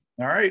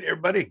All right,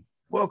 everybody,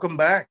 welcome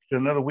back to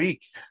another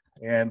week.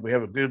 And we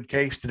have a good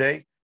case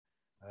today.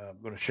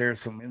 I'm going to share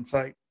some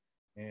insight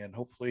and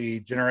hopefully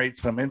generate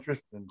some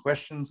interest and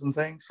questions and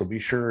things. So be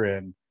sure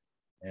and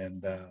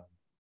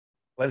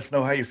let us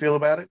know how you feel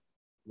about it.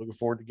 Looking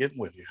forward to getting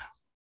with you.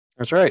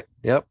 That's right.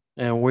 Yep.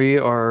 And we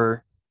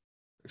are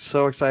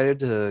so excited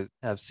to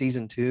have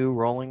season 2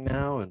 rolling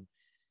now, and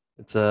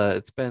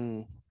it's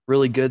been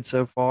really good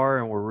so far,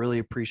 and we're really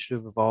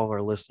appreciative of all of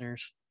our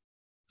listeners.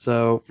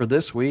 So for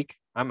this week,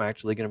 I'm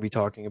actually going to be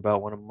talking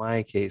about one of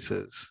my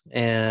cases,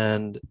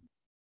 and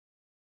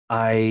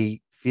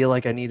I feel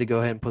like I need to go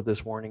ahead and put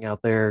this warning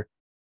out there.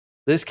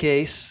 This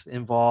case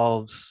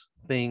involves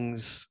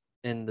things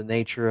in the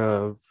nature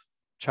of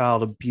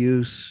child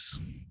abuse,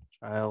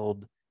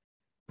 child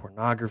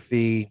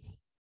pornography,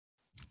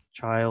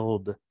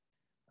 child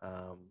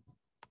um,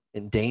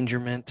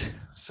 endangerment.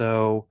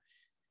 So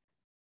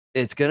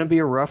it's going to be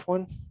a rough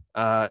one.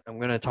 I'm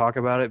going to talk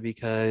about it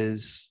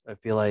because I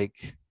feel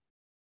like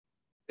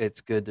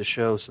it's good to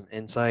show some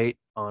insight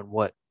on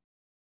what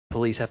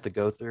police have to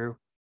go through,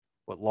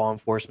 what law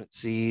enforcement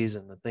sees,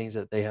 and the things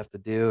that they have to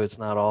do. It's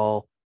not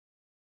all,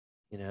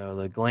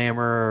 the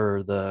glamour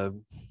or the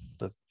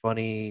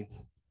funny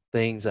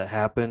things that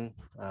happen.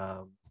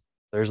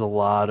 There's a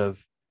lot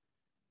of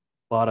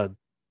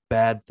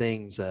bad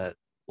things that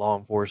law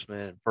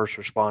enforcement and first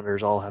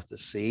responders all have to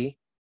see.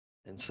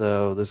 And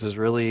so this is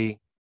really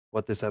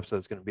what this episode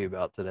is going to be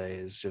about today,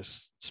 is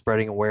just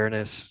spreading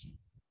awareness,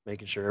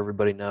 making sure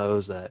everybody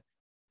knows that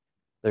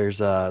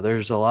there's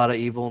a lot of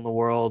evil in the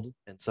world,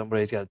 and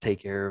somebody's got to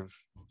take care of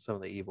some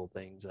of the evil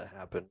things that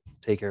happen,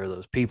 take care of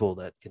those people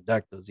that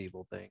conduct those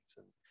evil things.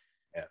 And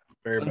Yeah,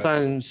 very much.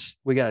 sometimes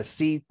we got to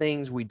see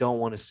things we don't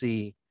want to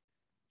see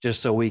just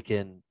so we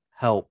can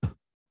help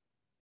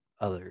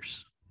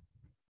others.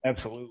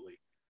 Absolutely.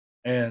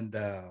 And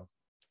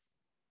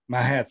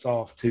my hat's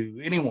off to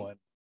anyone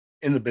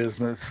in the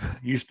business,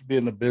 used to be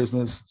in the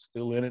business,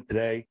 still in it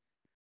today.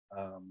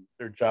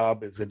 Their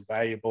job is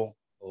invaluable.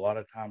 A lot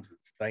of times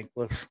it's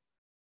thankless.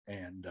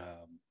 And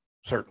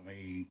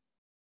certainly,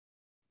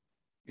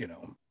 you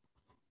know,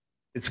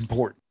 it's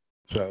important.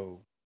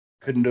 So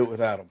couldn't do it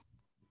without them.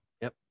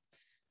 Yep.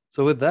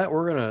 So with that,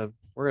 we're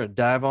gonna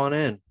dive on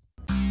in.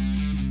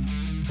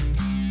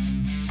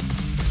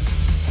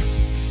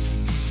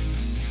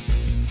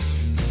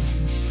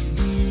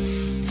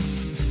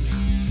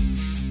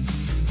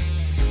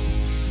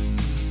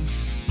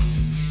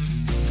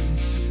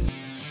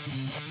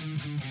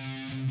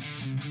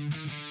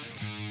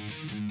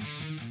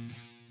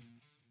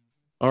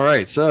 All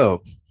right,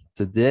 so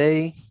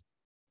today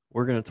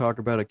we're going to talk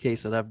about a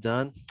case that I've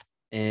done.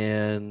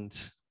 And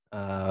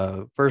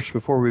first,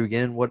 before we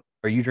begin, what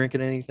are you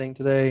drinking anything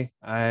today?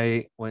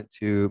 I went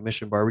to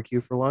Mission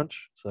Barbecue for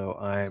lunch, so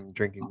I'm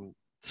drinking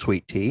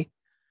sweet tea.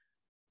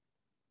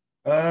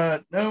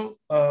 No,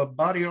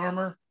 body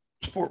armor,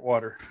 sport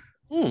water.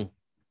 Hmm.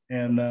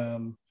 And I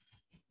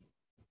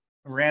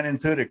ran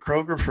into it at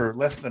Kroger for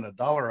less than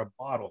 $1 a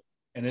bottle.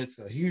 And it's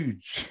a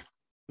huge,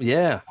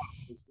 Yeah,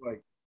 it's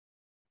like,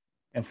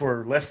 and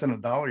for less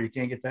than $1, you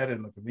can't get that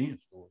in the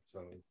convenience store.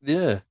 So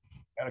yeah.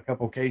 got a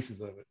couple cases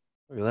of it.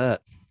 Look at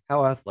that.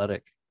 How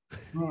athletic.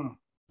 Hmm.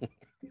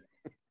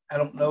 I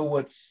don't know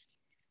what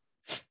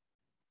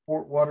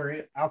sport water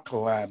is.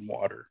 Alkaline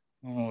water.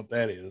 I don't know what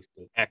that is,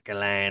 but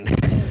Alkaline.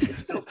 it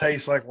still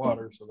tastes like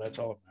water, so that's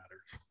all that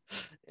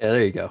matters. Yeah,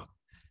 there you go.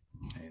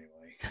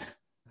 Anyway,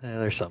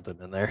 There's something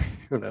in there.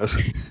 Who knows?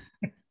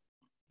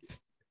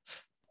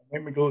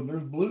 let me go.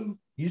 There's Blue.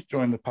 He's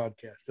joined the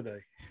podcast today.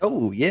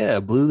 Oh,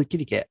 yeah. Blue the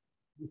kitty cat.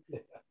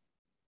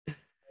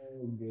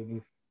 Oh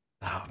goodness.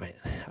 Oh, man.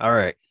 All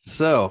right.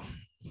 So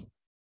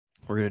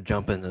we're going to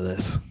jump into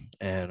this,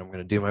 and I'm going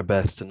to do my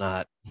best to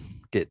not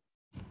get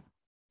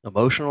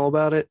emotional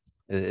about it.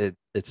 It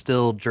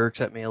still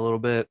jerks at me a little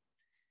bit.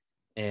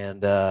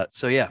 And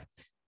so, yeah,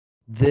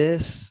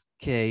 this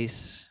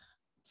case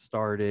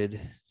started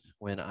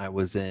when I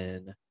was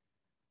in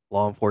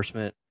law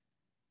enforcement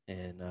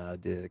in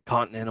the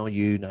continental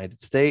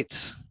United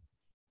States.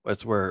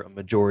 That's where a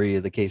majority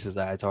of the cases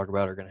that I talk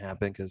about are going to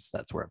happen, because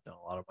that's where I've done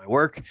a lot of my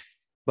work.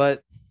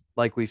 But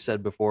like we've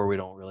said before, we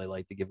don't really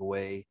like to give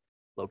away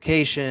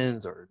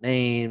locations or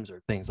names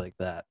or things like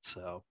that.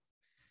 So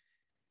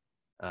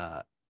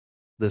uh,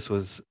 this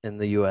was in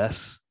the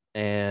US,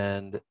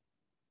 and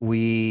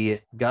we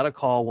got a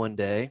call one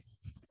day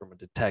from a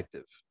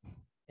detective.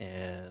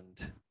 And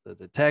the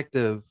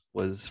detective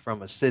was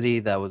from a city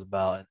that was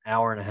about an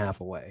hour and a half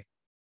away.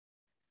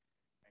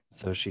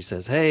 So she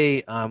says,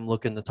 "Hey, I'm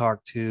looking to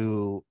talk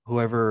to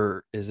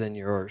whoever is in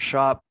your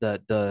shop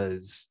that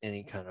does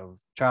any kind of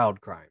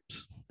child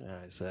crimes." And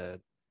I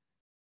said,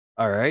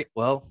 "All right,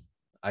 well,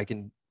 I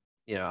can,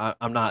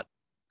 I'm not,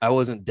 I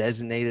wasn't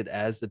designated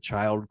as the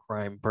child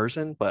crime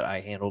person, but I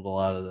handled a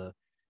lot of the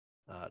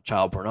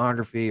child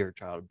pornography or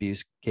child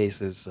abuse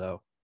cases.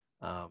 So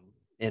um,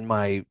 in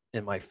my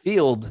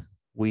field,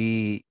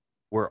 we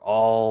were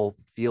all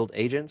field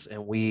agents,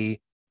 and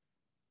we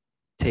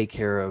take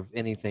care of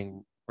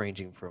anything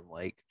ranging from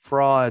like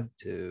fraud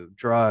to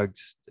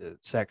drugs to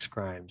sex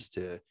crimes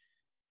to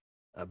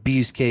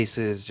abuse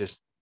cases.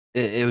 Just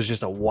it was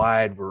just a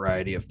wide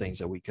variety of things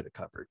that we could have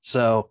covered.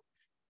 So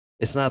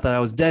it's not that I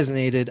was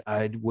designated,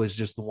 I was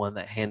just the one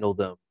that handled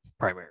them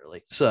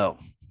primarily. So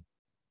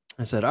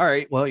I said, all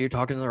right, well, you're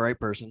talking to the right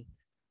person.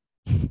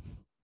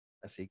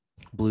 I see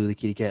Blue the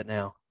kitty cat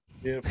now.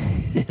 Yep.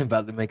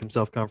 About to make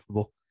himself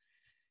comfortable.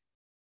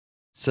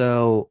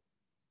 So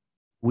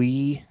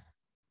we,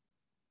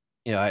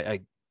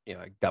 I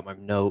got my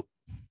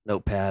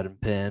notepad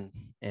and pen,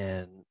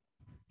 and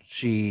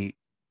she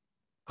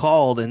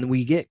called, and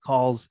we get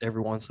calls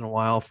every once in a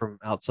while from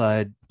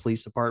outside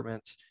police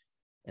departments,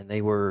 and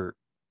they were,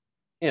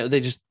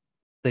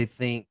 they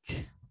think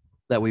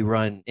that we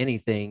run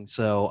anything.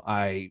 So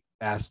I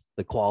asked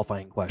the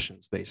qualifying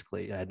questions.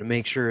 Basically, I had to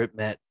make sure it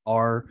met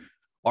our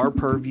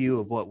purview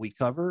of what we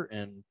cover,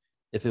 and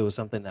if it was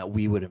something that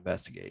we would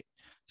investigate.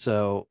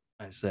 So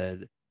I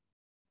said,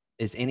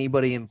 is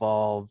anybody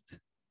involved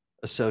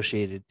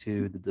associated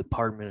to the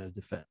Department of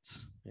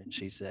Defense? And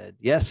she said,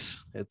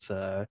 yes, it's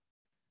a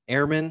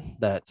airman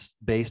that's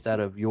based out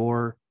of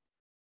your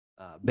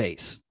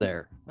base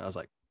there. I was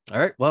like, all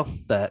right, well,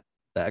 that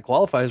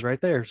qualifies right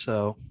there.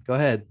 So go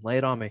ahead, lay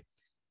it on me.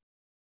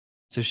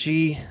 So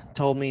she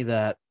told me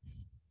that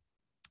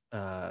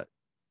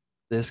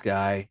this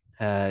guy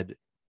had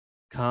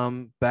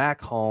come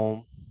back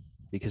home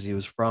because he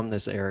was from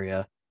this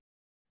area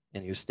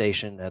and he was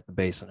stationed at the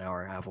base an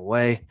hour and a half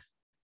away.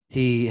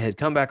 He had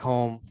come back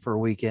home for a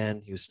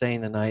weekend. He was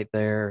staying the night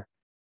there,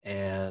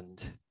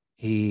 and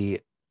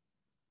he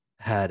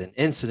had an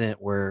incident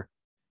where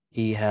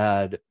he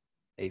had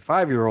a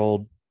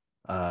 5-year-old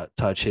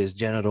touch his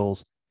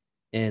genitals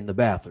in the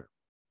bathroom.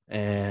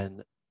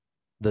 And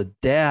the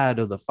dad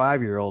of the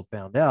 5-year-old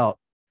found out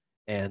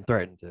and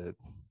threatened to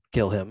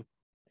kill him.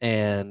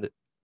 And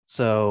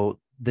so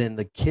then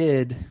the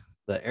kid,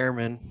 the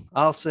airman,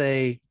 I'll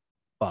say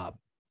Bob.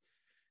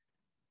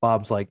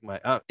 Bob's like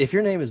if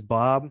your name is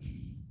Bob,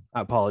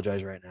 I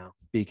apologize right now,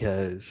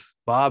 because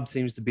Bob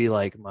seems to be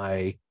like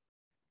my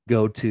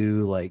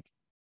go-to like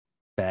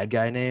bad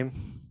guy name.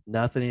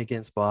 Nothing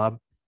against Bob.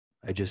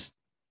 It's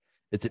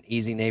an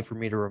easy name for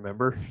me to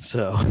remember.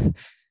 So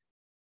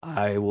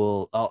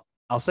I'll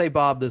say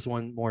Bob this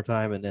one more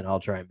time, and then I'll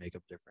try and make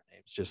up different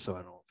names just so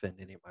I don't offend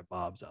any of my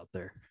Bobs out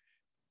there.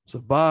 So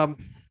Bob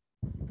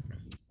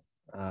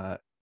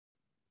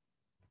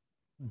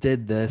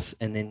did this,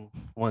 and then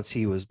once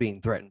he was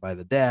being threatened by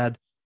the dad,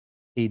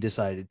 he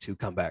decided to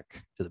come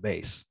back to the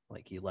base.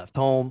 Like, he left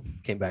home,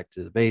 came back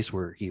to the base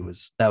where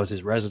that was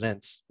his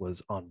residence,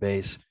 was on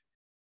base.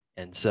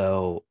 And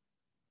so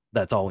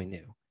that's all we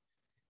knew.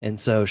 And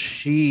so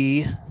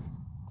she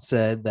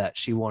said that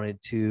she wanted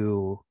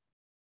to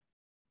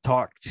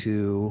talk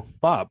to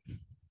Bob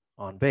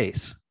on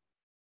base.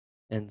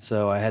 And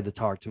so I had to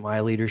talk to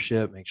my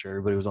leadership, make sure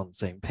everybody was on the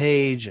same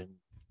page, and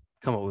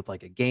come up with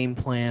like a game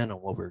plan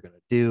on what we were going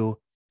to do.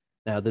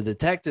 Now, the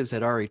detectives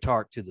had already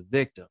talked to the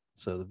victim.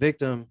 So the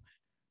victim,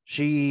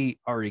 she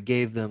already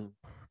gave them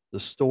the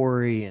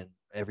story and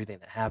everything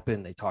that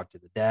happened. They talked to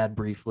the dad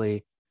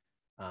briefly.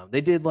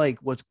 They did like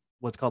what's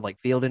called like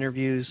field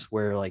interviews,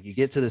 where like you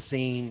get to the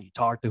scene, you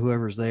talk to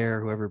whoever's there,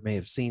 whoever may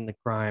have seen the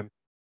crime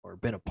or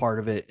been a part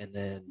of it, and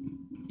then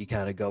you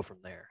kind of go from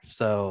there.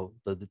 So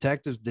the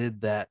detectives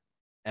did that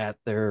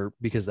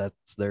because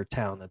that's their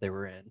town that they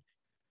were in.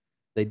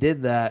 They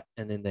did that,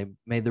 and then they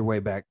made their way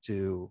back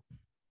to,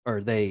 or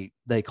they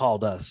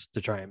called us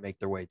to try and make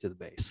their way to the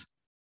base.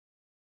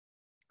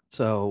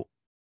 So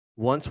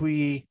once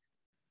we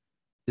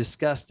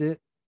discussed it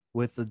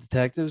with the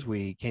detectives,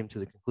 we came to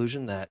the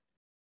conclusion that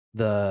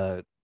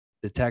the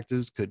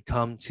detectives could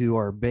come to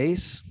our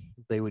base.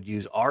 They would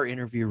use our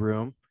interview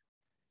room,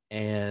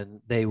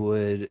 and they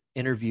would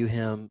interview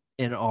him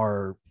in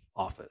our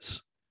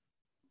office.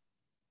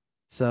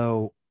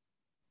 So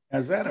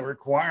is that a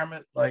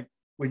requirement? Like,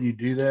 when you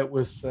do that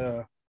with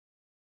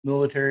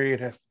military, it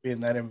has to be in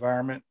that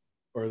environment,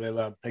 or are they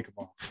allowed to take them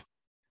off?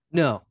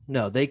 No,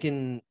 they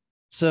can.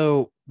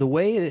 So the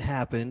way it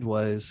happened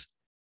was,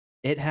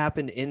 it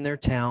happened in their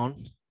town.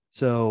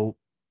 So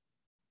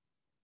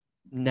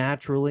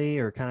naturally,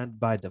 or kind of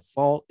by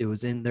default, it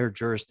was in their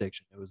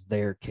jurisdiction. It was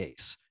their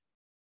case.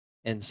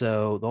 And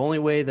so the only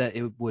way that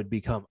it would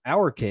become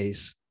our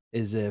case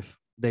is if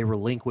they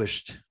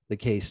relinquished the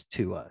case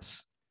to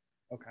us.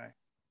 Okay.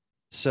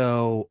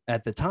 So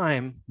at the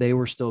time, they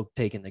were still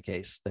taking the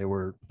case. They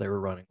were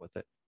running with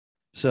it.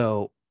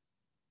 So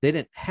they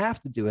didn't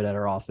have to do it at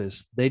our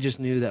office. They just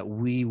knew that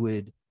we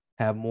would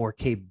have more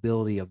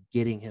capability of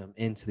getting him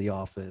into the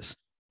office,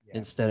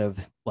 instead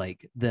of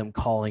like them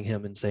calling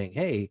him and saying,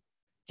 hey,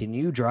 can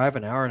you drive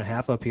an hour and a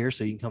half up here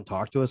so you can come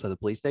talk to us at the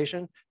police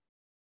station?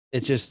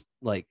 It's just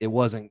like, it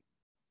wasn't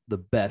the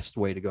best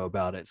way to go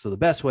about it. So the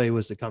best way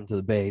was to come to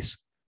the base,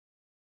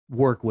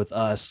 work with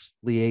us,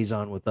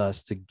 liaison with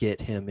us to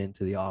get him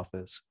into the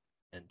office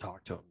and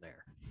talk to him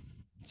there.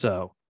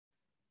 So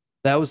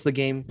that was the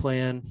game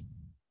plan.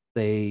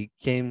 They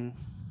came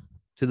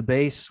to the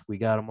base. We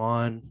got him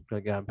on. I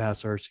got him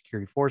past our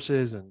security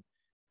forces, and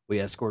we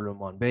escorted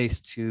him on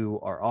base to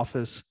our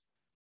office.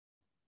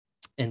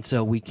 And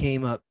so we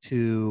came up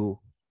to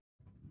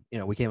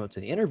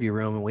the interview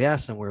room, and we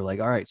asked him, we were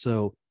like, all right,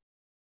 so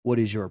what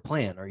is your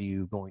plan? Are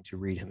you going to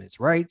read him his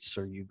rights?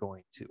 Are you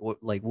going to,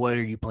 what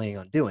are you planning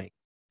on doing?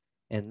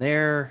 And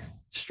their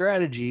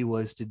strategy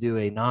was to do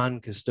a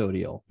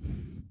non-custodial.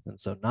 And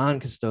so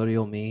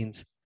non-custodial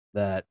means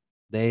that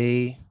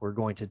they were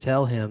going to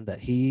tell him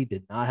that he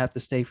did not have to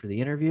stay for the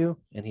interview,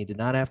 and he did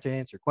not have to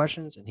answer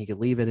questions, and he could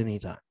leave at any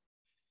time.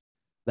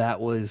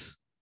 That was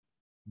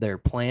their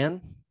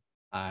plan.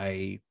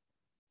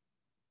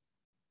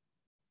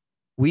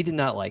 We did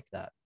not like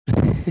that.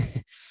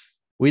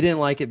 We didn't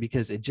like it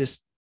because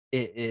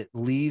it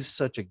leaves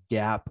such a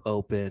gap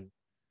open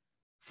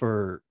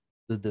for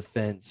the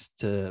defense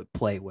to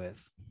play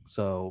with.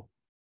 So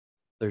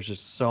there's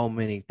just so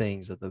many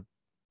things that a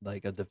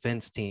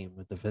defense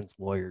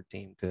lawyer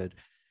team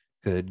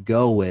could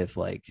go with,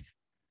 like,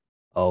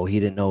 oh, he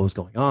didn't know what was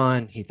going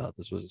on. He thought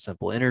this was a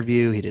simple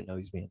interview. He didn't know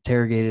he was being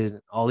interrogated.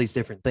 All these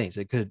different things.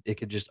 It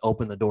could just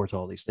open the door to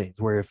all these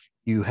things. Where if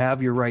you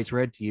have your rights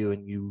read to you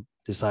and you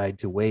decide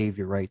to waive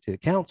your right to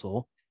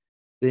counsel,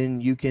 then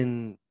you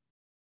can.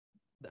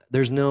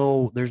 There's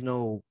no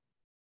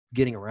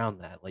getting around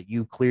that. Like,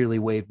 you clearly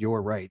waived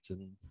your rights,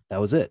 and that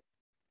was it.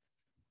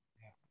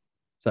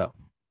 So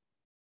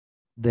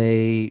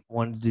they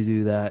wanted to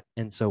do that,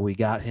 and so we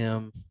got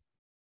him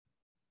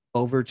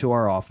over to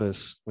our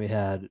office. We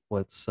had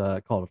what's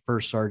called a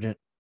first sergeant.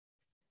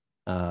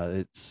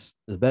 It's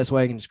the best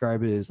way I can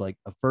describe it is like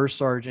a first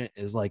sergeant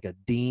is like a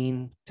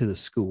dean to the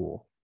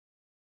school.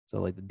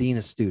 So like the dean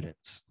of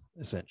students,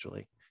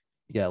 essentially.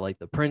 You got like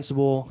the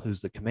principal,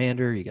 who's the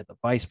commander. You got the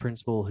vice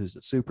principal, who's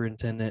the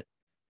superintendent.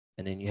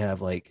 And then you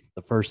have like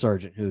the first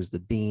sergeant, who's the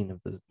dean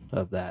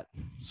of that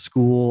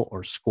school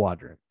or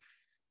squadron.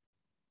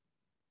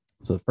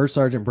 So the first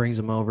sergeant brings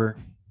him over,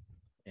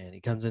 and he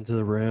comes into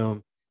the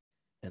room.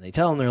 And they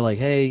tell him, they're like,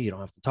 hey, you don't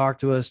have to talk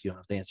to us. You don't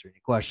have to answer any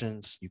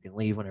questions. You can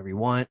leave whenever you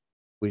want.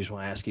 We just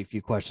want to ask you a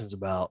few questions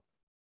about,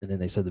 and then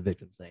they said the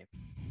victim's name.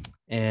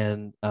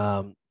 And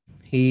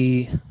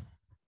he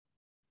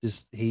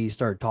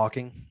started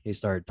talking. He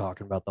started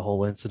talking about the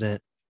whole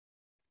incident.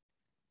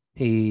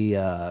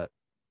 His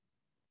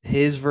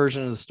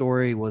version of the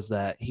story was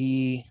that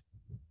he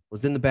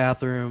was in the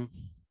bathroom,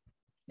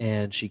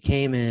 and she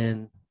came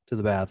in to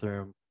the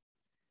bathroom,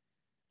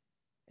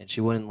 and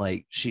she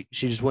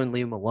just wouldn't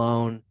leave him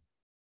alone.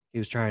 He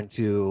was trying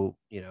to,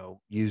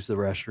 use the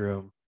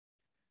restroom.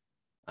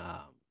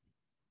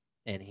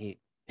 And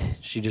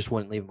she just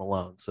wouldn't leave him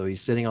alone. So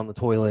he's sitting on the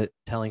toilet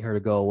telling her to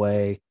go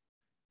away.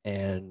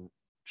 And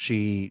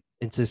she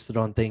insisted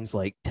on things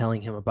like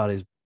telling him about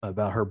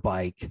her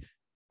bike,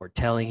 or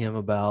telling him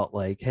about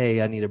like,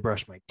 hey, I need to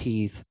brush my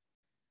teeth.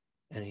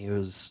 And he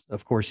was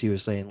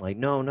saying like,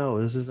 no,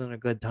 this isn't a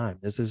good time.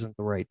 This isn't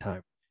the right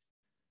time.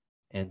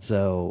 And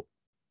so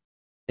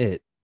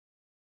it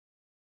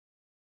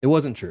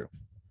wasn't true,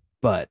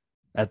 but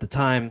at the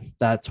time,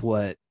 that's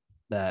what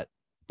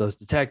those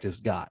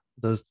detectives got.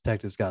 Those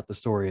detectives got the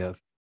story of,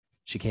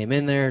 she came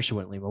in there, she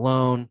wouldn't leave him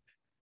alone.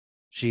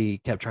 She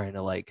kept trying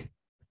to like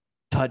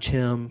touch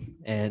him,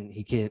 and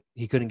he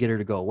couldn't get her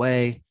to go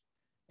away.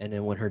 And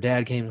then when her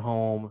dad came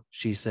home,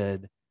 she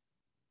said,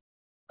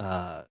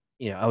 I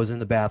was in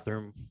the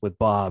bathroom with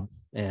Bob,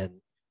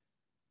 and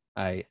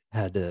I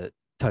had to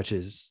touch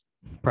his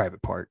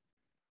private part.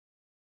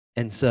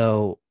 And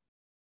so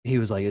he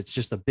was like, it's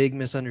just a big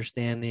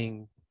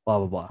misunderstanding, blah,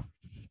 blah, blah.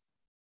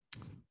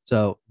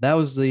 So that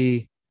was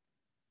the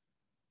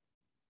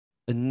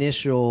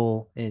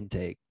initial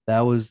intake.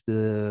 That was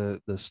the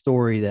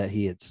story that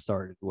he had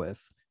started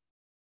with.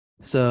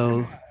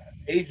 So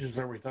ages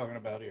are we talking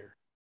about here?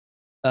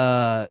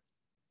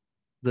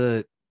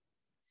 The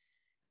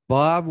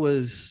Bob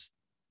was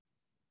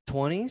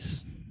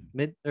 20s,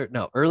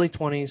 early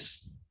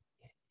 20s.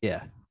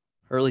 Yeah,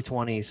 early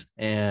 20s,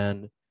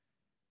 and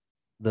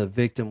the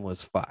victim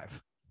was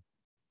 5.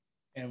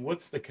 And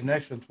what's the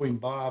connection between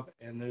Bob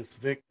and this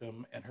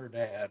victim and her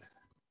dad?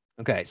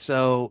 Okay,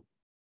 so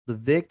the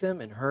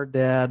victim and her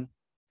dad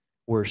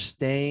were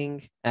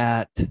staying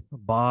at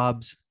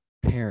Bob's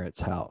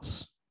parents'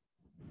 house.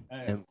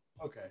 And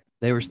okay.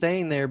 They were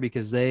staying there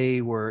because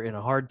they were in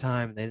a hard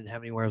time. They didn't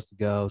have anywhere else to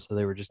go, so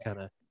they were just kind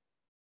of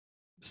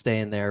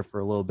staying there for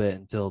a little bit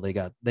until they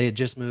had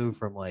just moved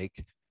from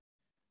like,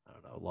 I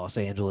don't know, Los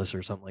Angeles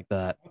or something like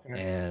that.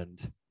 Okay. And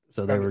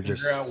so they were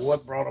just figure out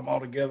what brought them all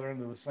together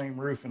under the same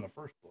roof in the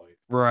first place.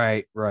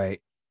 Right.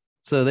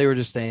 So they were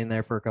just staying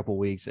there for a couple of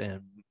weeks,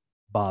 and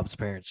Bob's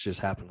parents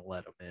just happened to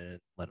let them in and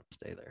let them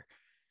stay there.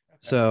 Okay.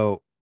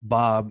 So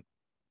Bob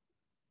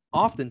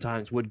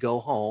oftentimes would go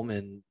home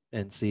and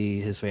see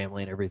his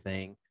family and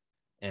everything.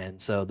 And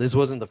so this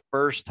wasn't the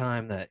first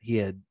time that he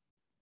had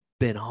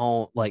been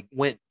home, like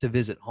went to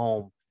visit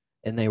home,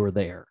 and they were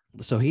there.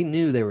 So he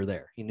knew they were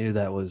there. He knew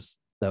that was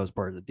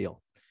part of the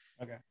deal.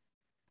 Okay.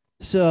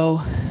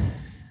 So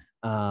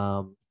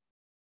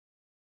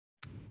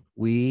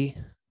we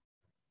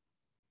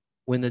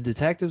when the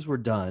detectives were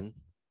done,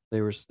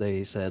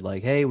 they said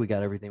like, hey, we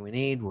got everything we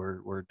need.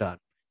 We're done.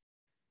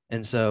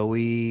 And so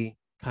we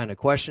kind of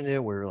questioned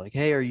it. We were like,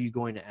 hey, are you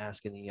going to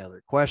ask any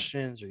other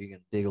questions? Are you going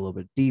to dig a little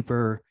bit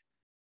deeper?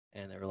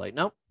 And they were like,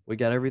 nope, we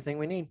got everything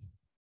we need.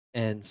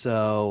 And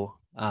so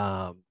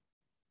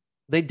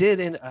they did,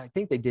 and I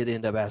think they did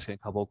end up asking a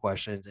couple of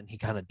questions, and he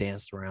kind of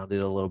danced around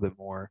it a little bit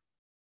more.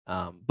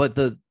 But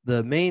the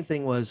main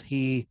thing was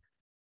he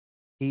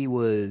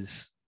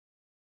was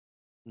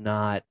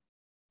not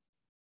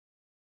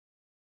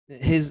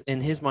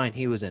in his mind,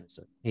 he was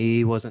innocent.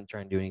 He wasn't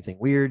trying to do anything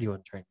weird. He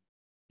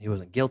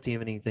wasn't guilty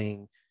of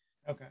anything.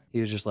 Okay. He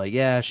was just like,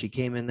 yeah, she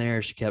came in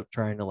there. She kept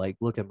trying to like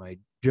look at my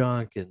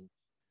junk, and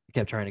I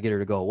kept trying to get her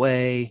to go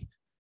away.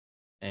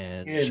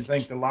 And he didn't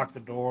think to lock the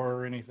door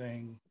or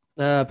anything.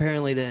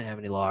 Apparently didn't have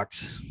any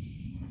locks.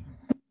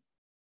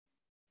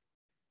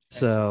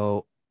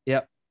 So,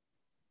 yep.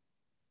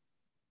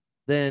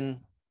 Then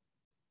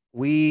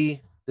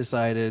we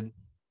decided,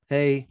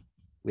 hey,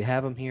 we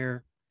have him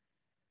here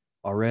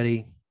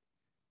already.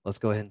 Let's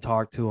go ahead and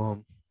talk to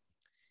him.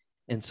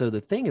 And so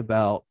the thing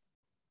about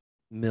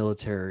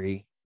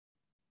military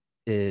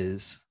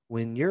is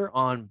when you're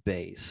on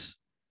base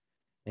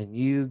and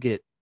you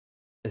get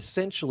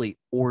essentially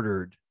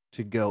ordered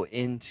to go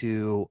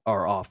into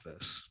our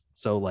office.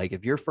 So like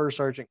if your first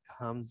sergeant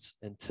comes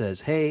and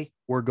says, hey,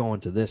 we're going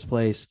to this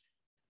place,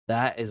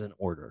 that is an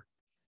order.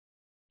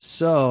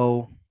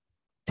 So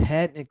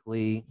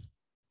technically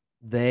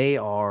they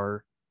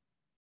are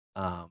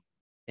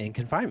in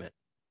confinement.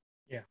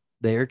 Yeah.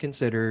 They are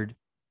considered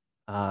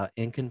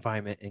in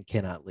confinement and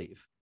cannot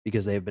leave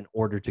because they have been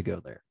ordered to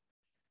go there.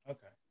 Okay.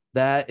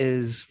 That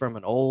is from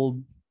an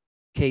old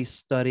case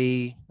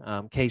study,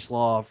 case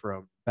law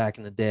from back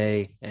in the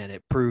day, and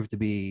it proved to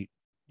be,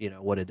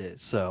 what it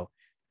is. So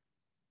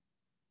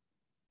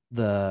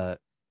the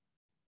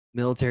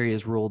military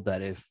has ruled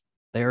that if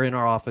they're in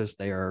our office,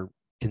 they are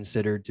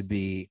considered to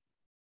be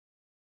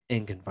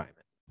in confinement.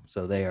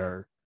 So they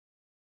are,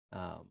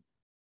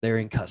 they're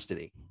in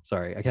custody.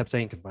 Sorry, I kept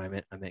saying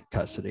confinement. I meant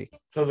custody.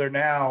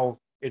 So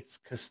it's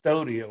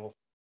custodial,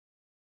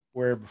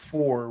 where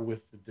before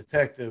with the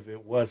detective,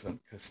 it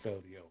wasn't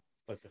custodial.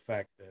 But the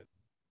fact that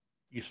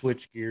you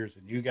switch gears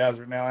and you guys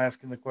are now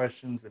asking the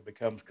questions, it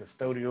becomes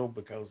custodial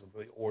because of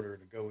the order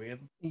to go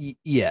in.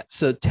 Yeah.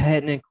 So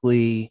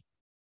technically,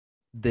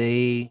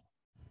 he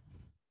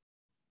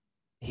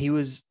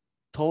was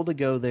told to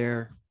go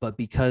there, but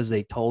because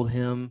they told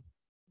him,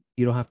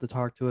 you don't have to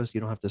talk to us,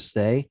 you don't have to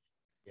stay.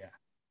 Yeah.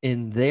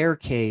 In their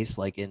case,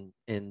 like in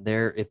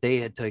their, if they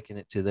had taken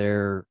it to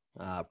their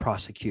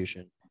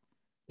prosecution,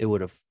 it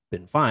would have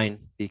been fine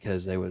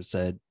because they would have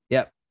said,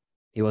 yep,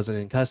 he wasn't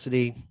in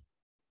custody.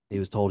 He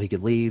was told he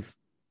could leave.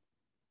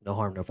 No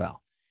harm, no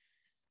foul.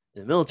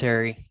 In the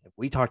military, if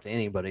we talk to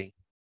anybody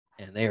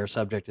and they are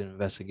subject to an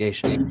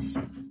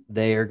investigation,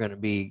 they are going to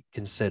be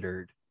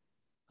considered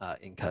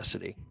in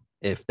custody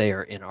if they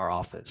are in our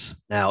office.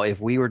 Now, if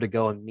we were to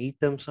go and meet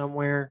them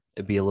somewhere,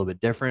 it'd be a little bit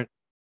different.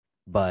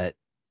 But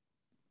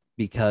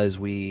because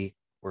we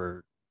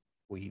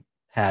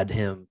had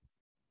him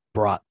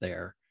brought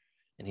there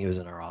and he was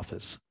in our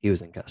office, he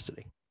was in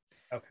custody.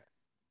 Okay.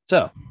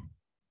 So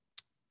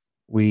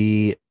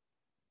we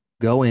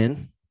go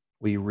in,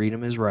 we read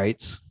him his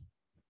rights,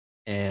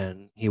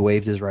 and he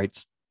waived his right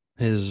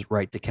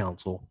to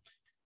counsel.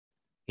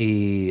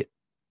 He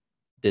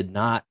did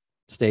not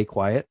stay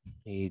quiet.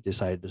 He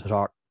decided to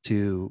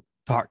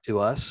talk to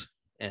us,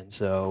 and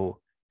so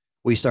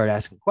we started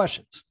asking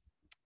questions.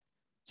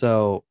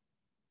 So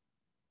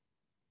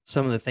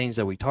some of the things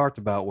that we talked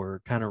about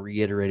were kind of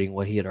reiterating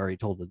what he had already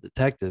told the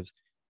detectives,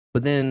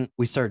 but then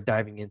we started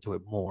diving into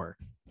it more.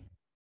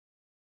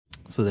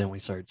 So then we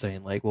started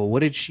saying like, well,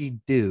 what did she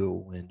do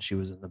when she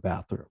was in the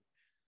bathroom?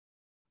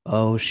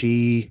 Oh,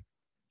 she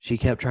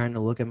kept trying to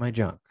look at my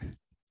junk.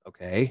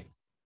 Okay.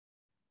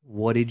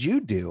 What did you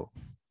do?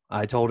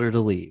 I told her to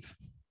leave.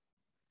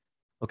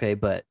 Okay,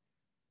 but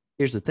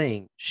here's the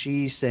thing.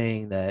 She's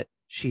saying that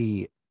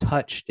she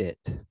touched it.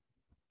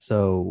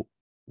 So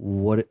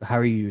how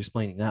are you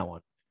explaining that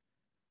one?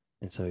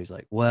 And so he's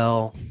like,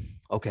 well,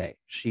 okay,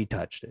 she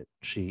touched it.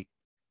 She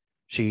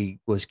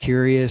was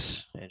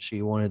curious and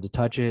she wanted to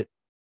touch it.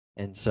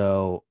 And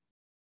so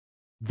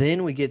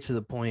then we get to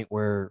the point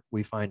where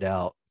we find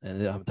out,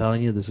 and I'm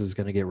telling you, this is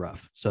going to get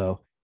rough.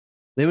 So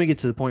then we get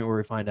to the point where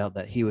we find out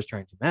that he was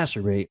trying to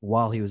masturbate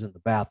while he was in the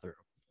bathroom.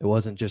 It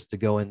wasn't just to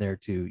go in there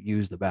to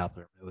use the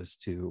bathroom. It was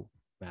to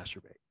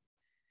masturbate.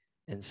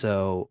 And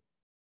so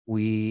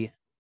we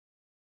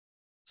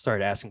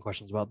started asking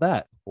questions about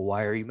that. Well,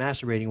 why are you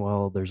masturbating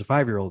while there's a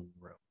 5-year-old in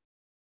the room?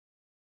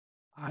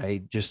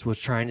 I just was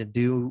trying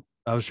to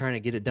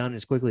get it done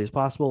as quickly as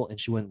possible, and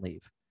she wouldn't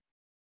leave.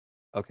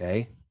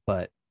 Okay,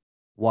 but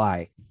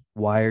why?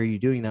 Why are you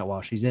doing that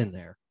while she's in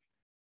there?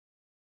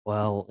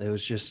 Well, it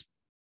was just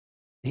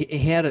he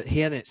had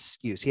an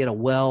excuse. He had a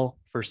well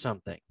for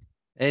something.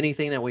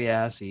 Anything that we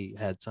asked, he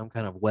had some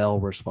kind of well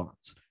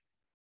response.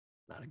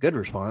 Not a good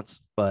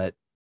response, but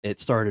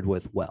it started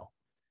with well.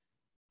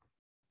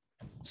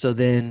 So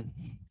then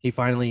we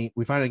finally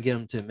get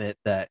him to admit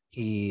that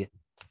he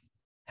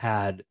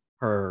had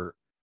her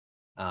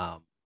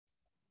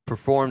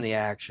perform the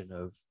action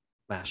of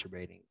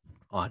masturbating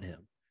on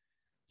him.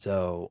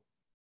 So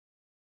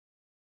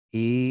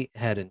he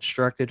had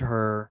instructed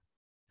her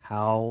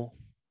how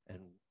and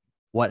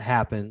what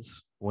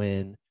happens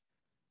when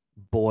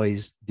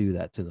boys do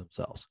that to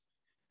themselves.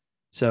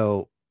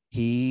 So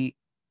he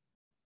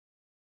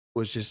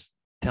was just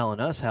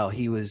telling us how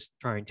he was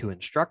trying to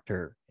instruct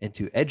her and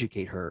to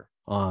educate her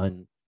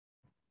on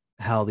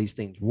how these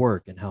things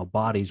work and how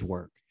bodies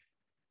work.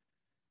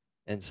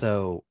 And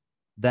so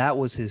that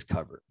was his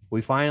cover.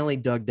 We finally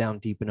dug down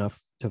deep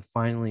enough to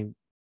finally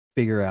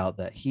figure out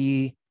that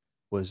he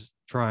was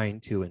trying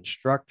to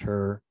instruct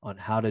her on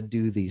how to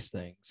do these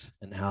things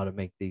and how to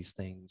make these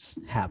things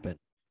happen.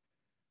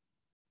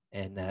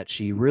 And that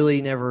she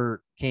really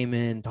never came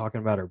in talking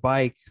about her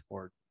bike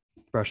or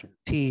brushing her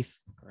teeth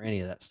or any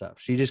of that stuff.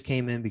 She just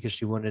came in because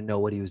she wanted to know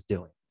what he was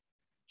doing.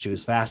 She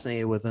was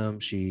fascinated with him.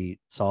 She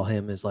saw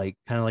him as like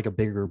kind of like a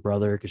bigger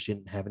brother because she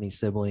didn't have any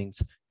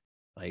siblings.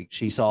 Like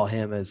she saw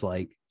him as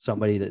like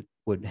somebody that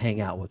would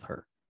hang out with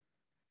her.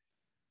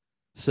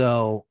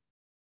 So,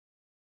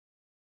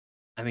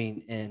 I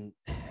mean, and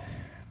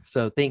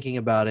so thinking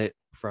about it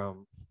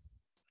from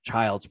a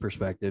child's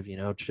perspective, you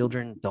know,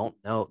 children don't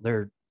know,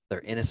 they're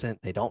innocent.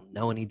 They don't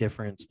know any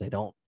difference. They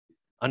don't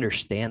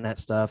understand that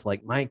stuff.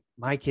 Like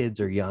my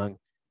kids are young,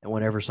 and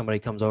whenever somebody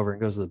comes over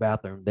and goes to the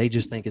bathroom, they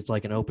just think it's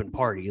like an open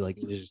party.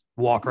 Like you just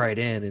walk right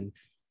in and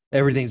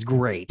everything's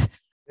great.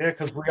 Yeah,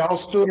 because we all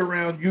stood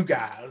around you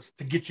guys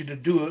to get you to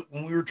do it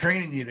when we were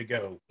training you to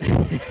go.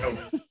 So,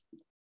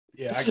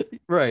 yeah.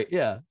 Right.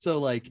 Yeah. So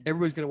like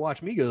everybody's going to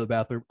watch me go to the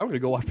bathroom. I'm going to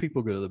go watch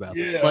people go to the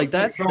bathroom. Yeah. Like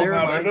that's their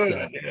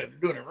mindset. They're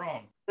doing it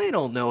wrong. They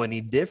don't know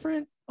any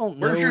different.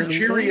 Where's your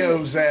anything.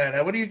 Cheerios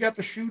at? What do you got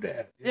to shoot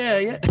at?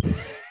 Yeah.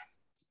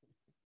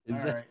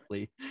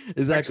 Exactly. Right.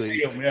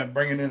 Exactly. Yeah,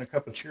 bringing in a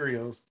cup of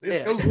Cheerios.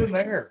 This goes in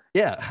there.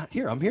 Yeah.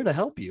 Here, I'm here to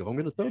help you. I'm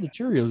going to throw the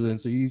Cheerios in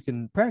so you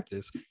can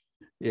practice.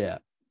 Yeah.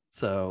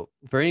 So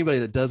for anybody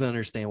that doesn't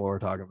understand what we're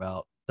talking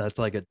about, that's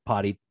like a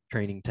potty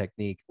training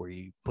technique where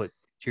you put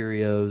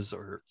Cheerios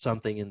or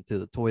something into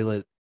the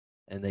toilet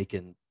and they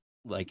can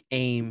like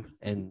aim,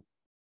 and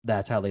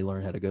that's how they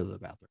learn how to go to the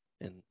bathroom.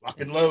 And lock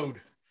and load.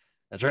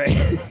 That's right.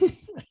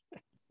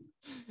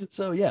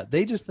 So yeah,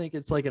 they just think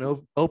it's like an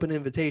open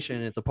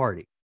invitation. It's a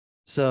party.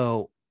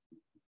 So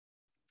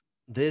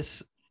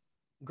this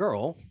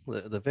girl,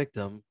 the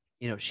victim,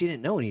 you know, she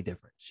didn't know any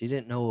different. She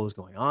didn't know what was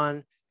going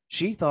on.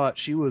 She thought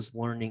she was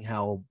learning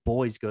how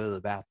boys go to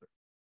the bathroom.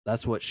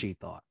 That's what she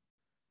thought.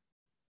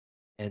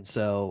 And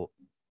so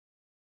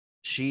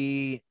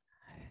she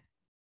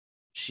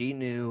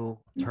knew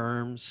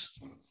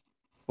terms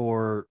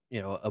for,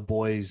 you know, a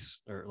boy's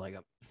or like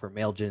for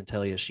male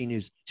genitalia.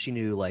 She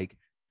knew like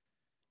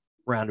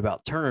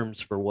roundabout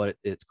terms for what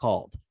it's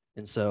called.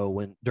 And so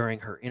when during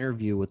her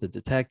interview with the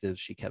detectives,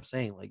 she kept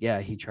saying like, yeah,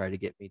 he tried to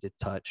get me to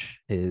touch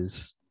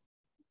his,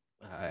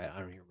 I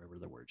don't even remember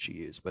the word she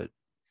used, but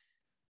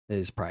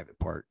his private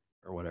part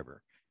or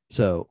whatever.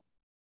 So,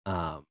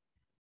 so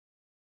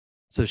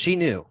she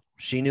knew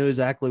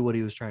exactly what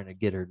he was trying to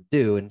get her to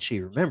do. And she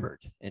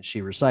remembered and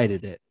she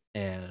recited it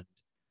and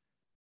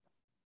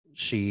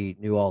she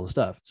knew all the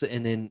stuff. So,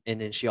 and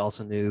then she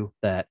also knew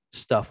that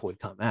stuff would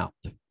come out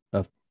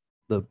of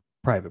the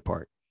private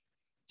part.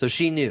 So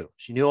she knew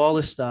all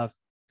this stuff.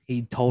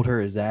 He told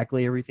her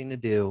exactly everything to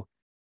do.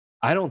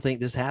 I don't think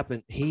this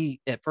happened.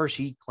 At first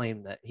he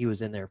claimed that he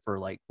was in there for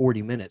like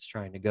 40 minutes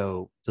trying to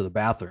go to the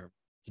bathroom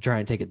to try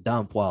and take a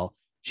dump while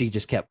she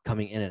just kept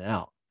coming in and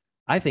out.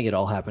 I think it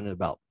all happened in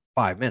about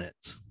 5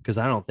 minutes because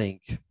he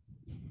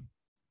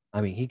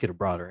could have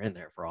brought her in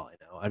there for all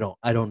I know.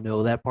 I don't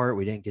know that part.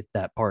 We didn't get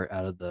that part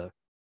out of the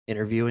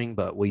interviewing,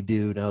 but we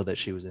do know that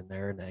she was in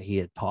there and that he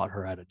had taught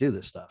her how to do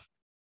this stuff.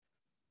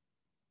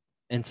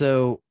 And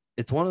so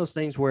it's one of those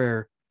things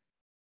where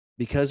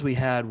because we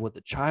had what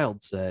the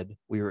child said,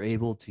 we were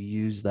able to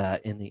use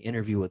that in the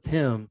interview with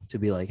him to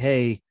be like,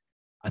 hey,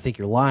 I think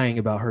you're lying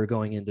about her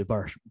going in to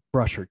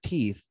brush her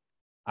teeth.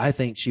 I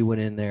think she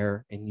went in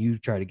there and you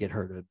tried to get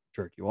her to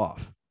jerk you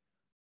off.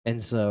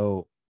 And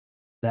so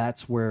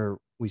that's where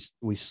we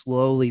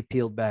slowly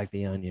peeled back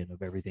the onion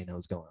of everything that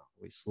was going on.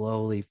 We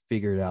slowly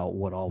figured out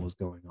what all was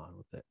going on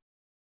with it.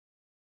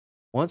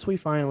 Once we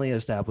finally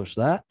established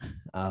that,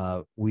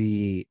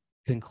 we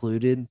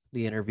concluded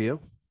the interview.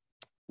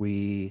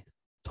 We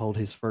told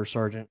his first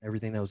sergeant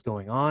everything that was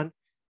going on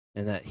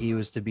and that he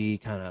was to be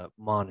kind of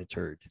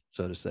monitored,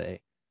 so to say.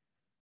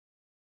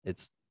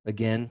 It's,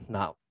 again,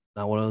 not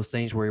one of those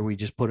things where we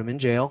just put him in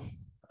jail.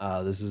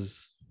 This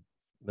is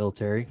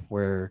military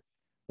where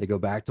they go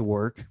back to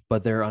work,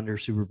 but they're under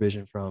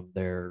supervision from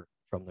their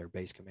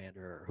base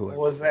commander or whoever.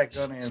 Was that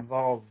going to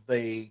involve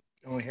they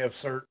only have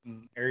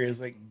certain areas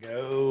they can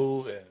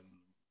go and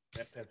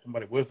have to have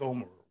somebody with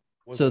them?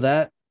 So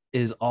that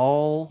is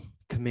all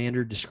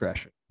commander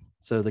discretion.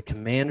 So the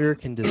commander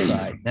can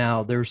decide.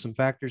 Now, there were some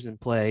factors in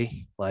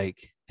play, like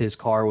his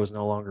car was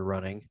no longer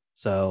running,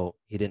 so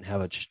he didn't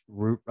have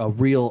a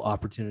real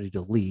opportunity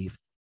to leave.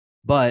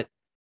 But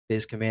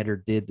his commander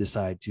did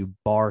decide to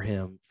bar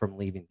him from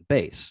leaving the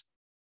base.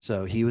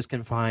 So he was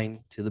confined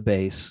to the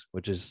base,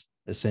 which is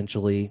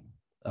essentially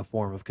a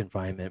form of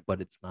confinement,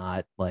 but it's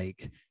not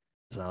like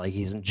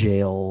he's in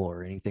jail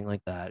or anything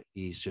like that.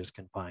 He's just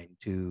confined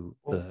to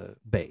the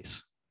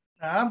base.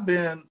 I've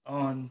been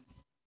on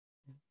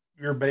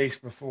your base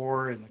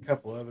before and a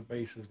couple other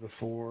bases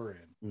before,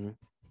 and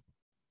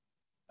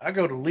I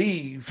go to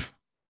leave,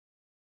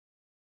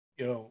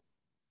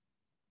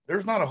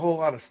 there's not a whole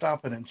lot of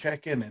stopping and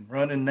checking and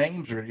running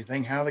names or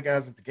anything. How the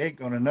guys at the gate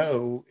going to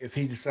know if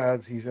he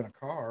decides he's in a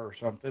car or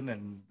something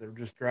and they're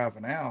just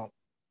driving out?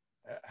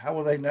 How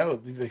will they know?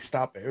 Do they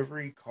stop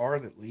every car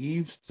that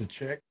leaves to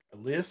check a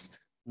list?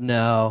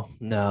 No.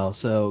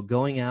 So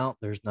going out,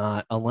 there's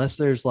not, unless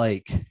there's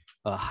like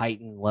a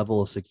heightened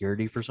level of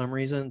security for some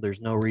reason,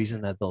 there's no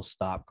reason that they'll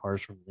stop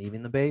cars from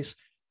leaving the base,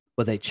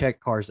 but they check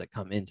cars that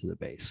come into the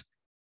base.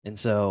 And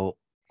so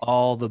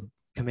all the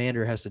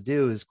commander has to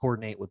do is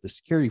coordinate with the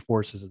security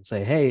forces and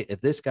say, hey, if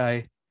this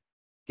guy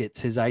gets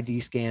his ID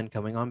scan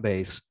coming on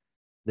base,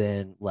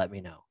 then let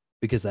me know,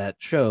 because that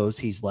shows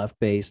he's left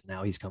base.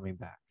 Now he's coming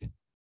back.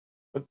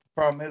 But the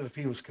problem is, if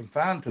he was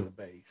confined to the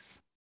base,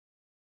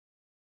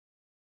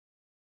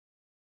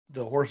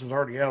 the horse is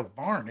already out of the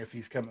barn. If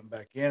he's coming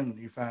back in,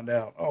 you find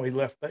out, oh, he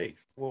left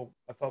base. Well,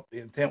 I thought the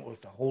intent was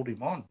to hold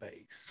him on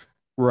base.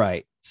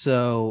 Right.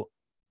 So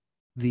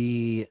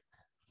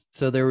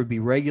there would be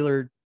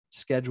regular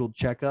scheduled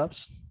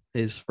checkups.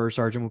 His first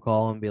sergeant would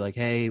call him and be like,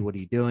 hey, what are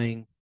you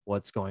doing?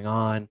 What's going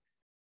on?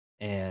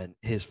 And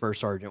his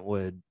first sergeant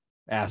would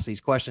ask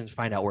these questions,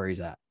 find out where he's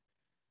at.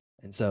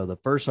 And so the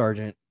first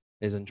sergeant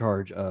is in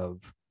charge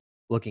of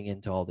looking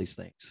into all these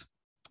things.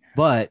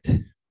 But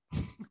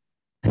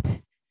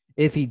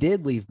if he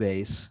did leave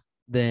base,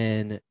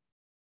 then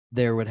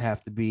there would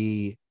have to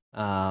be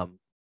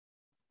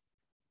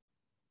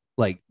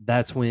like,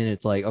 that's when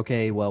it's like,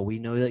 okay, well, we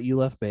know that you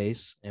left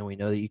base and we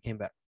know that you came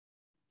back.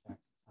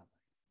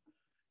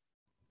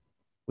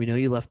 We know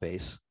you left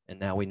base and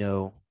now we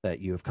know that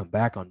you have come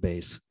back on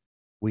base.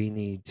 We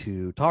need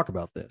to talk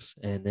about this.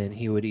 And then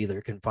he would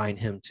either confine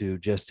him to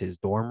just his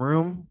dorm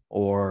room,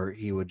 or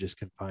he would just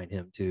confine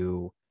him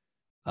to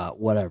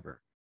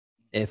whatever.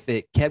 If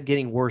it kept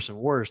getting worse and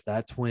worse,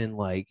 that's when,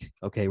 like,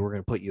 okay, we're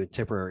going to put you in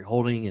temporary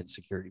holding in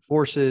security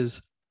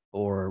forces,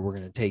 or we're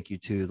going to take you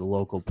to the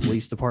local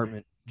police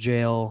department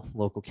jail,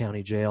 local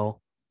county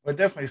jail. Well, it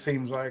definitely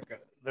seems like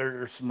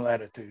there's some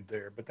latitude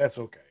there, but that's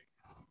okay.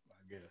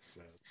 I guess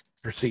it's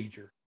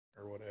procedure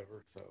or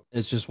whatever. So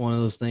it's just one of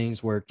those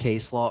things where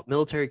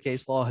military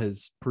case law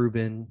has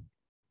proven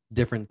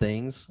different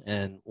things.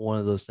 And one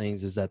of those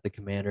things is that the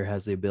commander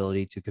has the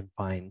ability to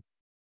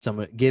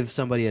give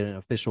somebody an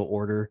official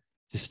order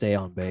to stay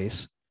on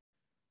base.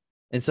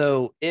 And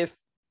so if,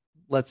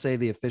 let's say,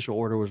 the official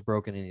order was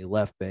broken and he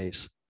left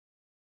base,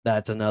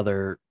 that's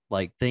another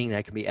like thing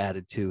that can be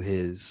added to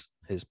his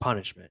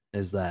punishment,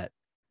 is that,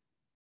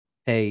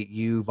 hey,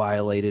 you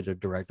violated a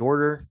direct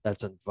order.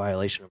 That's a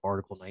violation of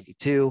Article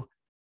 92.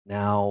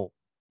 Now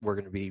we're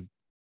going to be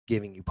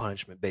giving you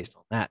punishment based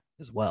on that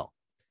as well.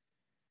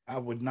 I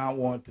would not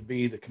want to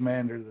be the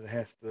commander that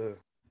has to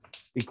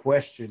be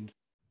questioned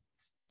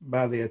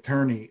by the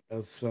attorney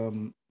of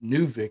some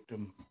new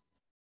victim.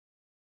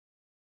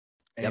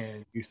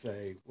 And you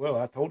say, well,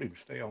 I told him to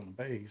stay on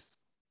the base,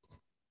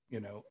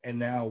 and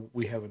now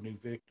we have a new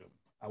victim.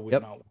 I would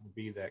not want to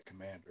be that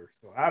commander.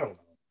 So I don't know.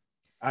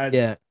 I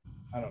don't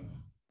know.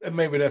 And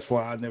maybe that's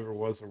why I never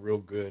was a real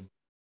good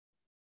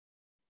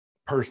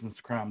person's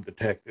crime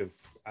detective.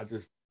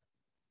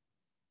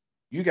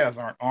 You guys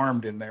aren't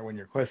armed in there when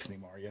you're questioning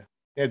him, are you?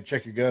 You had to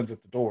check your guns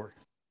at the door.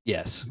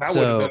 Yes. I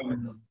would have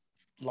been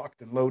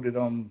locked and loaded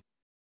on.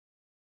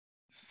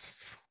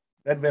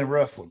 That'd been a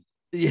rough one.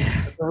 Yeah.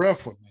 That's a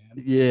rough one, man.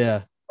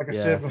 Yeah. Like I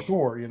said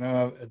before,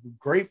 I'm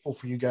grateful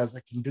for you guys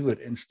that can do it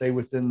and stay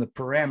within the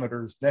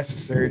parameters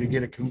necessary to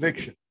get a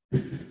conviction.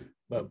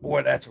 But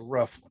boy, that's a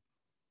rough one.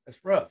 That's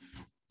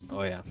rough.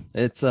 Oh yeah.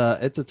 It's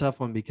a tough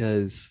one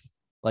because,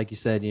 like you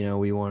said,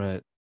 we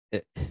want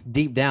to,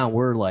 deep down,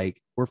 we're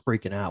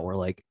freaking out. We're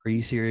like, are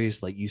you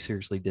serious? Like, you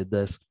seriously did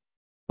this?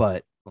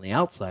 But on the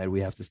outside,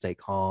 we have to stay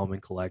calm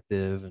and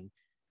collective. And,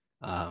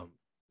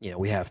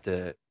 we have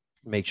to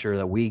make sure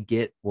that we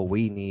get what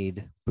we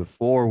need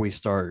before we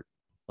start,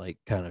 like,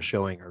 kind of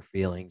showing our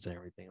feelings and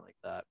everything like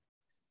that,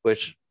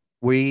 which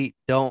we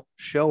don't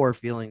show our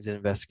feelings in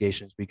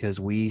investigations because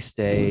we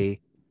stay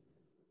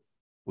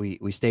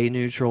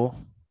neutral.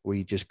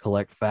 We just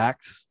collect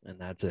facts and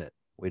that's it.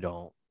 We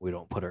don't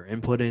put our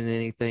input in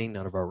anything.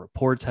 None of our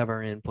reports have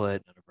our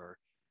input. None of our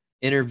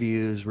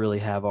interviews really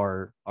have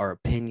our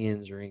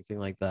opinions or anything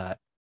like that.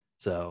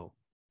 So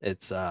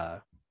it's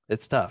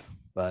tough,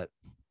 but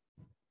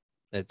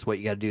it's what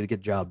you got to do to get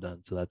the job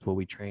done. So that's what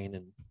we train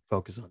and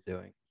focus on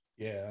doing.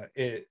 Yeah.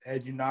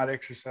 Had you not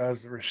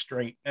exercised the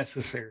restraint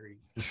necessary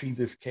to see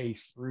this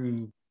case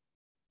through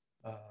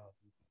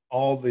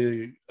all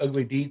the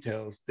ugly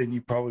details, then you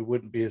probably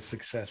wouldn't be as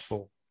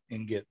successful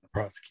in getting the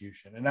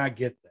prosecution. And I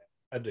get that.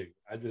 I do.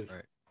 I just,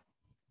 right.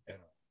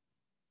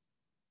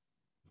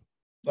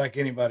 like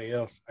anybody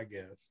else, I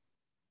guess.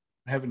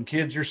 Having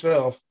kids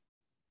yourself,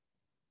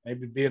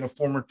 maybe being a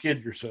former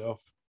kid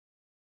yourself,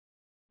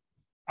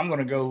 I'm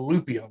gonna go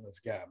loopy on this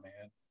guy,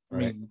 man. I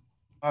Right. mean,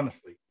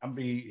 honestly,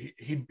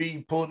 he'd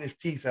be pulling his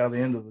teeth out the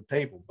end of the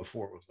table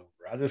before it was over.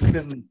 I just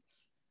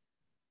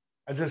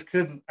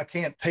couldn't. I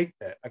can't take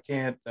that. I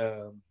can't.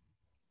 I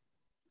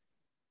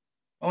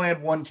only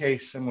had one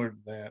case similar to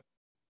that,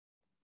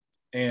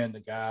 and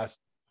the guy's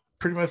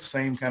pretty much the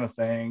same kind of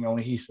thing.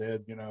 Only he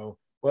said,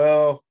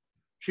 well,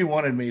 she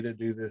wanted me to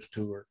do this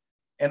to her,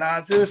 and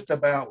I just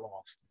about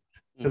lost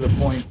it to the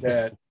point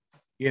that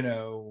you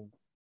know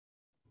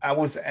I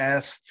was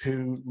asked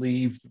to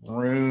leave the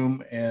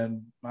room,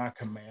 and my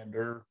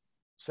commander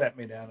sat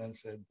me down and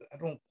said, "I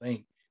don't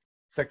think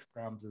sex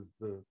crimes is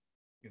the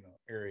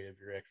area of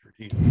your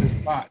expertise.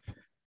 It's not.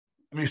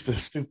 I'm used to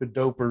stupid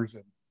dopers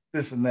and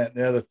this and that and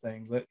the other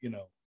thing.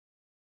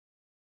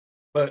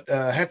 But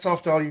hats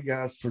off to all you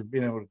guys for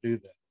being able to do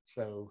that.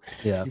 So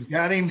Yeah. you've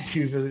got him.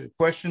 You've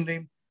questioned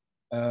him.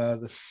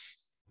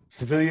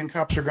 Civilian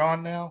cops are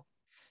gone now,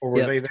 or were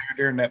Yep. they there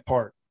during that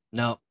part?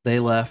 No, they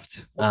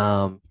left.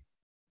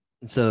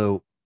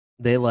 So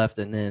they left,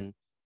 and then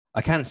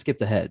I kind of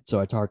skipped ahead. So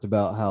I talked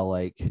about how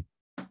like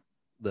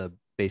the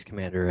base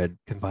commander had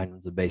confined him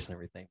to the base and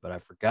everything, but I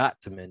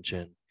forgot to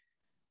mention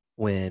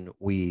when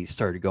we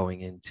started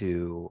going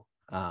into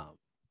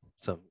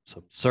some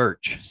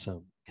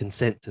some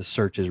consent to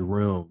search his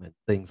room and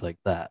things like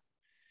that.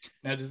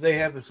 Now, do they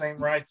have the same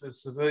rights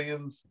as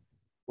civilians,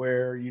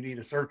 where you need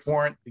a search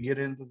warrant to get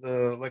into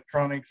the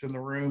electronics in the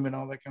room and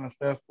all that kind of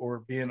stuff, or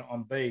being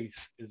on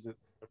base, is it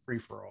a free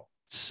for all?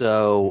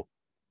 So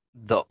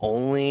the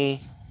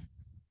only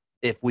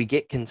if we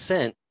get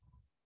consent,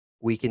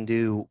 we can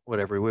do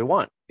whatever we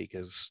want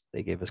because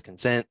they gave us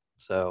consent.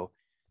 So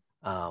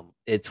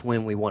it's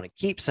when we want to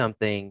keep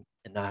something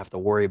and not have to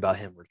worry about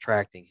him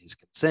retracting his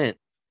consent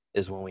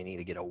is when we need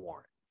to get a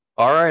warrant.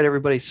 All right,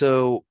 everybody.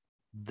 So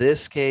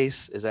this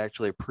case is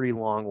actually a pretty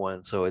long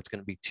one. So it's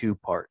going to be two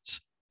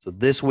parts. So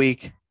this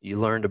week, you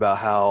learned about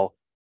how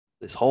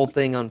this whole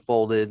thing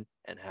unfolded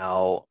and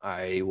how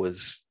I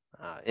was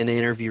in an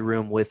interview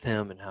room with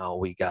him and how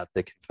we got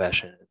the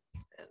confession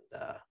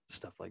and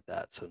stuff like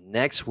that. So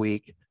next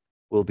week,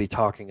 we'll be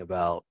talking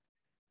about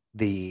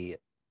the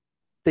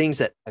things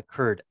that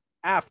occurred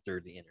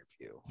after the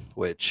interview,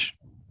 which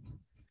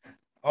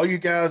All you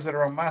guys that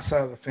are on my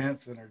side of the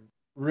fence and are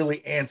really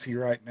antsy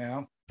right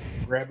now,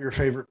 grab your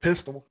favorite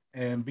pistol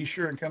and be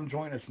sure and come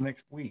join us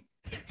next week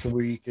so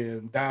we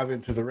can dive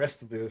into the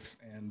rest of this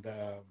and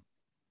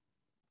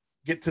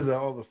get to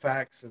all the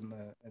facts and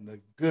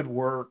the good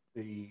work,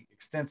 the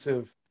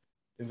extensive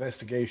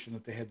investigation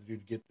that they had to do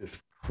to get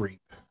this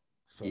creep.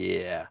 So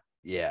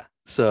yeah.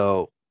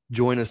 So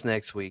join us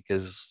next week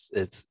because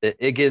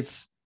it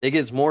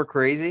gets more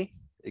crazy,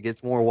 it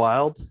gets more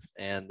wild,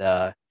 and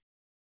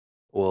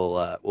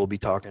we'll be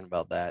talking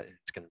about that.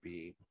 It's going to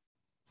be.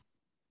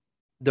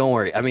 Don't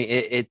worry. I mean,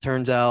 it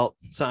turns out.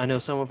 So I know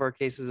some of our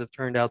cases have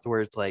turned out to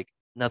where it's like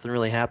nothing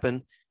really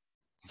happened.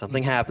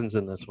 Something happens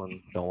in this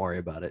one. Don't worry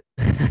about it.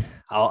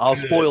 I'll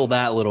spoil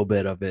that little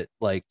bit of it.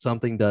 Like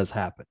something does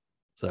happen.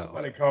 So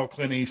somebody call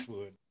Clint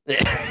Eastwood.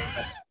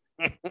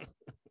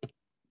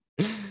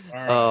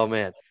 Right. Oh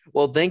man.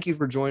 Well, thank you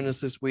for joining us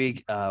this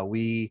week.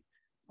 We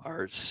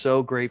are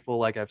so grateful,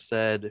 like I've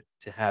said,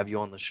 to have you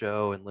on the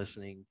show and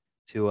listening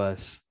to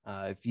us.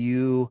 If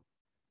you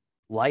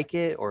like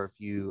it or if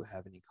you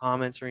have any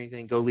comments or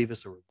anything, go leave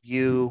us a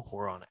review.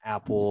 We're on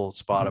Apple,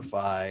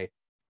 Spotify,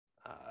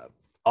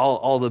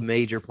 all the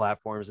major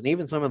platforms, and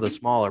even some of the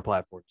smaller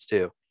platforms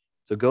too.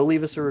 So go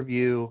leave us a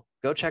review.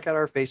 Go check out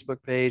our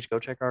Facebook page. Go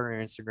check out our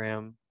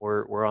Instagram.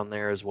 We're on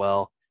there as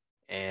well.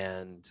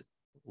 And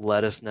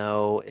let us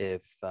know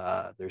if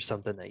there's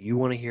something that you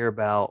want to hear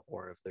about,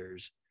 or if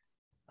there's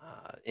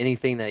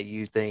anything that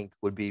you think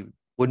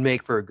would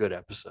make for a good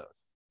episode.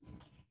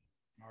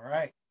 All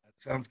right.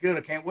 That sounds good.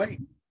 I can't wait.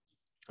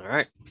 All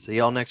right. See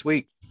y'all next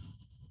week.